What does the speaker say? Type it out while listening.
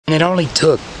And it only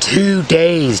took 2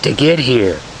 days to get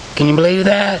here. Can you believe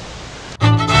that?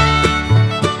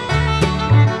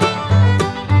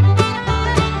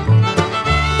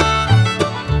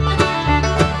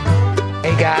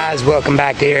 Hey guys, welcome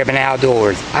back to Urban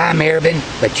Outdoors. I'm Urban,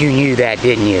 but you knew that,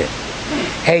 didn't you?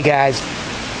 Hey guys,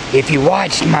 if you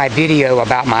watched my video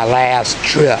about my last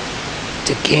trip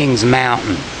to Kings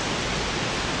Mountain,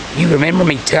 you remember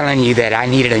me telling you that I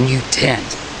needed a new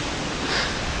tent.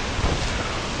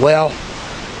 Well,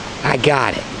 I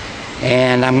got it,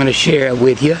 and I'm going to share it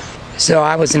with you. So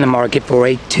I was in the market for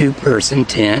a 2-person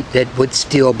tent that would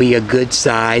still be a good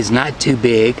size, not too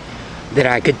big, that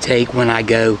I could take when I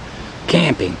go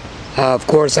camping. Of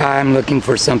course, I'm looking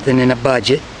for something in a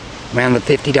budget, around the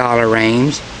 $50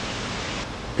 range.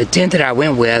 The tent that I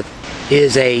went with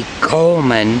is a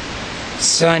Coleman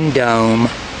Sun Dome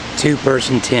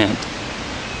 2-person tent.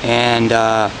 And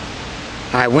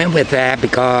I went with that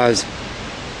because,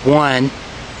 one,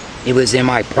 it was in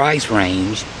my price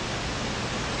range,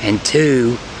 and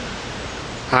 2,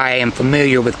 I am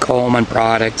familiar with Coleman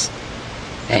products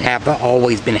and have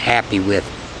always been happy with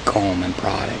Coleman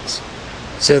products.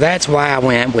 So that's why I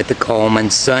went with the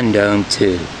Coleman Sun Dome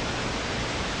 2.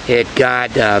 It got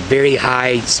very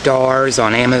high stars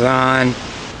on Amazon,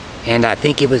 and I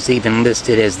think it was even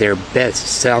listed as their best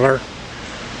seller.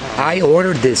 I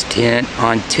ordered this tent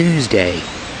on Tuesday,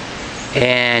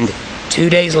 and 2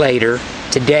 days later,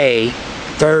 today,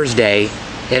 Thursday,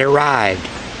 it arrived.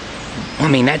 I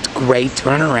mean, that's great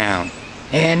turnaround.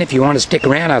 And if you want to stick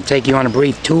around, I'll take you on a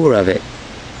brief tour of it.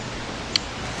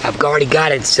 I've already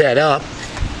got it set up,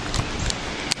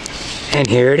 and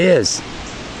here it is.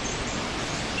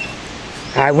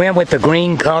 I went with the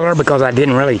green color because I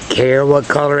didn't really care what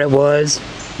color it was.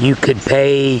 You could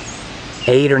pay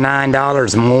 $8 or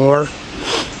 $9 more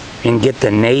and get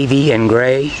the navy and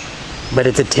gray. But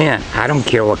it's a tent. I don't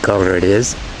care what color it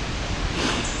is.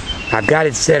 I've got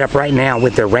it set up right now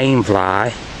with the rain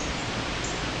fly,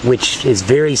 which is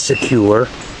very secure.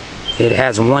 It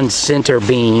has one center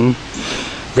beam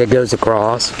that goes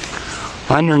across.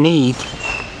 Underneath,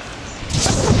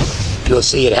 you'll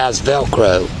see it has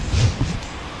Velcro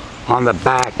on the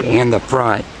back and the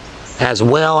front, as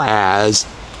well as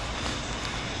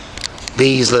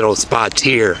these little spots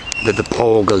here that the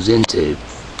pole goes into.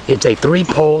 It's a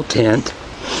 3-pole tent.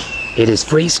 It is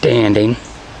freestanding.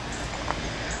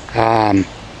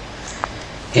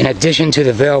 In addition to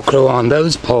the Velcro on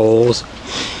those poles,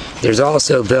 there's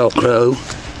also Velcro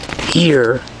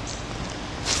here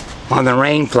on the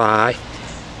rain fly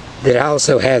that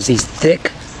also has these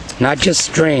thick, not just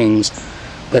strings,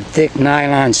 but thick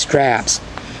nylon straps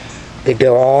that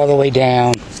go all the way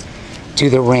down to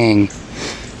the ring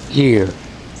here.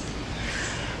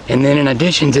 And then in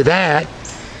addition to that,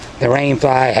 the rain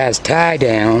fly has tie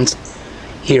downs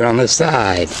here on the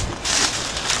side.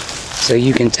 So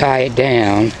you can tie it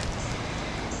down.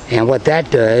 And what that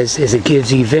does is it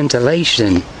gives you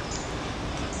ventilation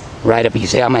right up. You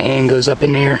see how my hand goes up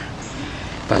in there?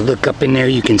 If I look up in there,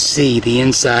 you can see the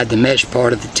inside, the mesh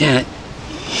part of the tent.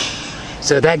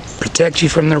 So that protects you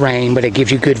from the rain, but it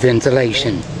gives you good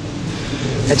ventilation.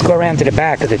 Let's go around to the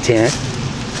back of the tent.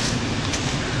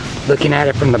 Looking at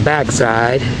it from the back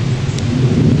side,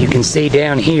 you can see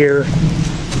down here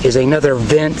is another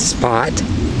vent spot,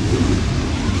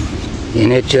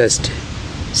 and it just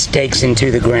stakes into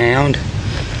the ground.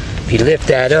 If you lift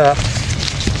that up,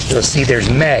 you'll see there's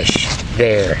mesh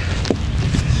there.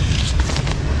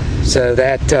 So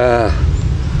that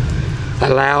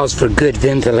allows for good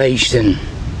ventilation.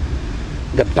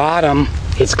 The bottom,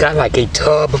 it's got like a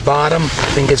tub bottom,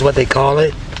 I think is what they call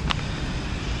it.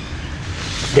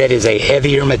 That is a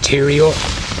heavier material.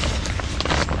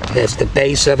 That's the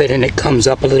base of it, and it comes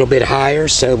up a little bit higher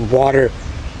so water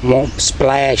won't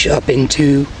splash up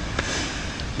into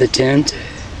the tent.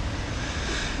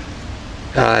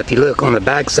 If you look on the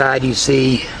back side, you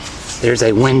see there's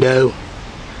a window.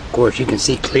 Of course, you can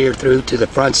see clear through to the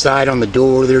front side. On the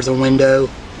door, there's a window.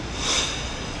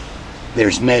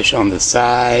 There's mesh on the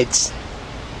sides.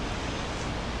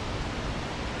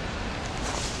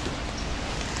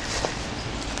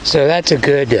 So that's a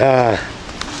good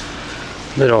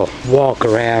little walk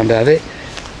around of it.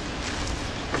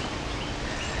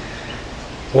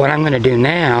 What I'm going to do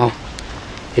now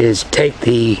is take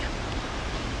the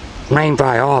rain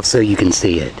fly off so you can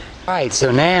see it. Alright,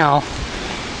 so now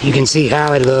you can see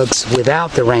how it looks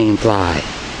without the rain fly.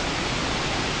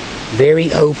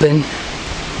 Very open.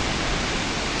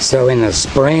 So in the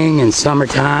spring and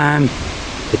summertime,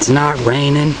 it's not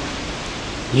raining,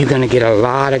 you're going to get a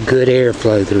lot of good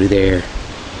airflow through there.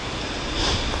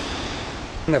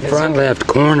 In the front left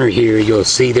corner here, you'll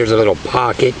see there's a little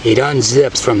pocket. It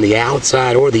unzips from the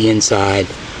outside or the inside,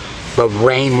 but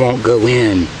rain won't go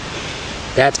in.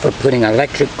 That's for putting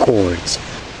electric cords.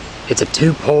 It's a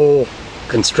 2-pole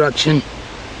construction.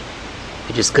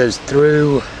 It just goes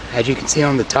through, as you can see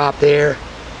on the top there,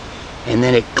 and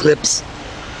then it clips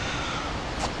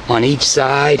on each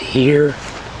side here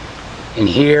and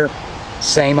here.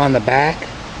 Same on the back.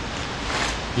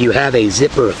 You have a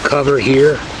zipper cover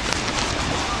here,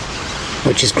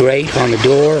 which is great on the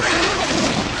door.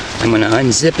 I'm going to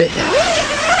unzip it,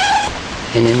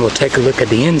 and then we'll take a look at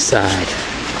the inside.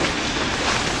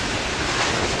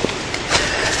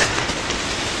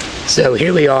 So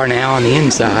here we are now on the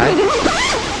inside.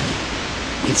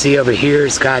 You can see over here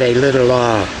it's got a little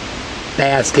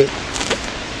basket.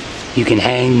 You can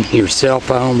hang your cell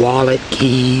phone, wallet,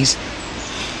 keys,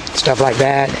 stuff like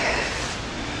that.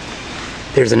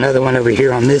 There's another one over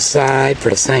here on this side for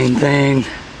the same thing.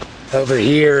 Over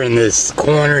here in this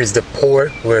corner is the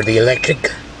port where the electric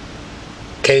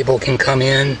cable can come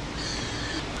in.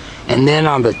 And then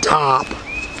on the top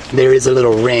there is a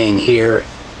little ring here,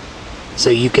 so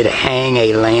you could hang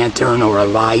a lantern or a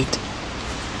light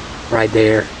right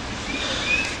there.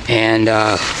 And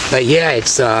but yeah,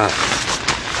 it's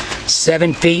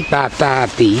 7 feet by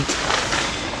 5 feet.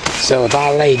 So if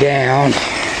I lay down,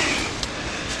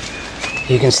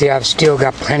 you can see I've still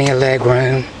got plenty of leg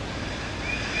room.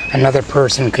 Another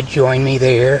person could join me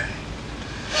there,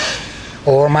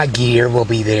 or my gear will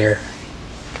be there.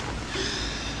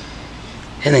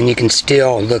 And then you can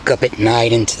still look up at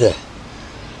night into the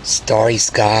starry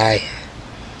sky.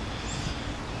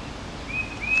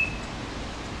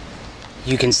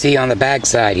 You can see on the back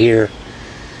side here,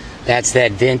 that's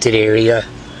that vented area.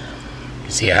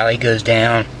 See how it goes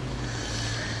down?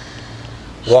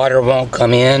 Water won't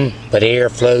come in, but air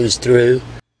flows through.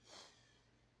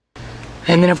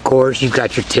 And then of course you've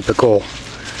got your typical,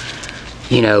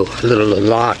 you know, little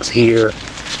locks here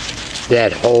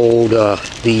that hold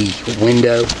the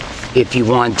window if you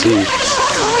want to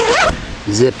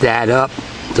zip that up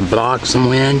to block some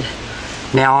wind.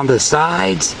 Now on the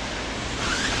sides,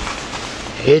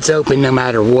 it's open no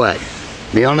matter what.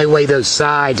 The only way those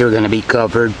sides are going to be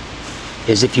covered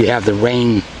is if you have the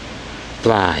rain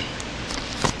fly.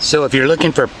 So if you're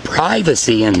looking for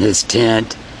privacy in this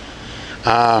tent,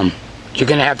 you're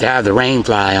going to have the rain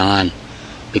fly on,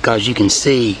 because you can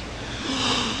see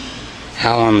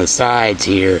how on the sides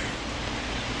here,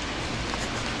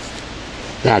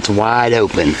 that's wide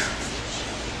open.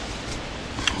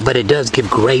 But it does give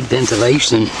great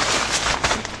ventilation.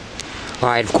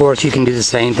 Alright, of course you can do the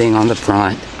same thing on the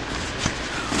front.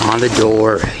 On the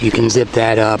door, you can zip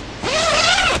that up,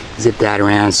 zip that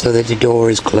around so that the door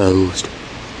is closed.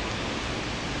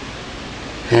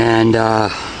 And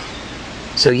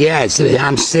so yeah,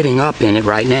 I'm sitting up in it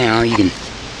right now. You can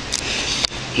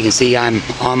see I'm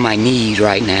on my knees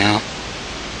right now,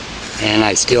 and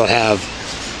I still have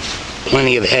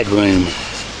plenty of headroom.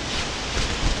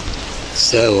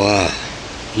 So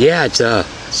yeah, it's a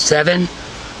 7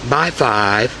 by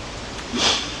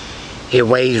 5. It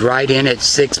weighs right in at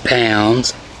 6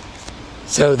 pounds.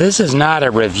 So this is not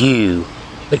a review,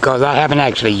 because I haven't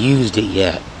actually used it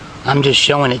yet. I'm just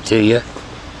showing it to you.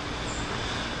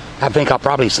 I think I'll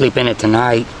probably sleep in it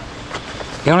tonight.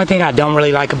 The only thing I don't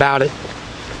really like about it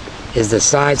is the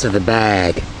size of the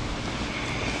bag. You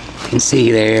can see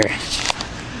there,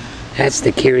 that's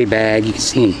the carry bag. You can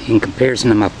see in comparison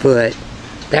to my foot,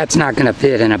 that's not going to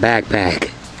fit in a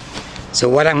backpack. So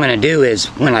what I'm going to do is,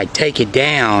 when I take it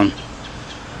down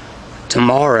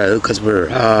tomorrow, because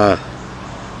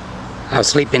I'll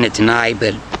sleep in it tonight,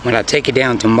 but when I take it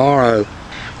down tomorrow,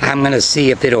 I'm going to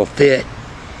see if it'll fit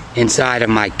inside of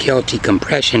my Kelty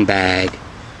compression bag.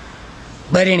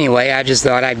 But anyway, I just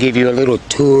thought I'd give you a little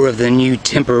tour of the new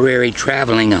temporary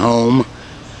traveling home.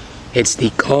 It's the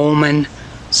Coleman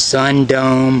Sun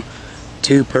Dome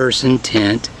 2-person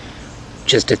tent.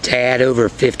 Just a tad over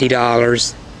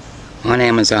 $50 on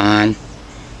Amazon,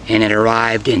 and it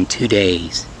arrived in 2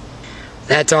 days.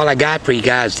 That's all I got for you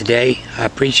guys today. I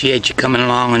appreciate you coming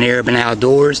along on Urban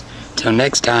Outdoors. Till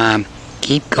next time,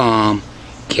 keep calm,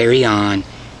 carry on,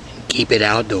 and keep it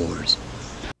outdoors.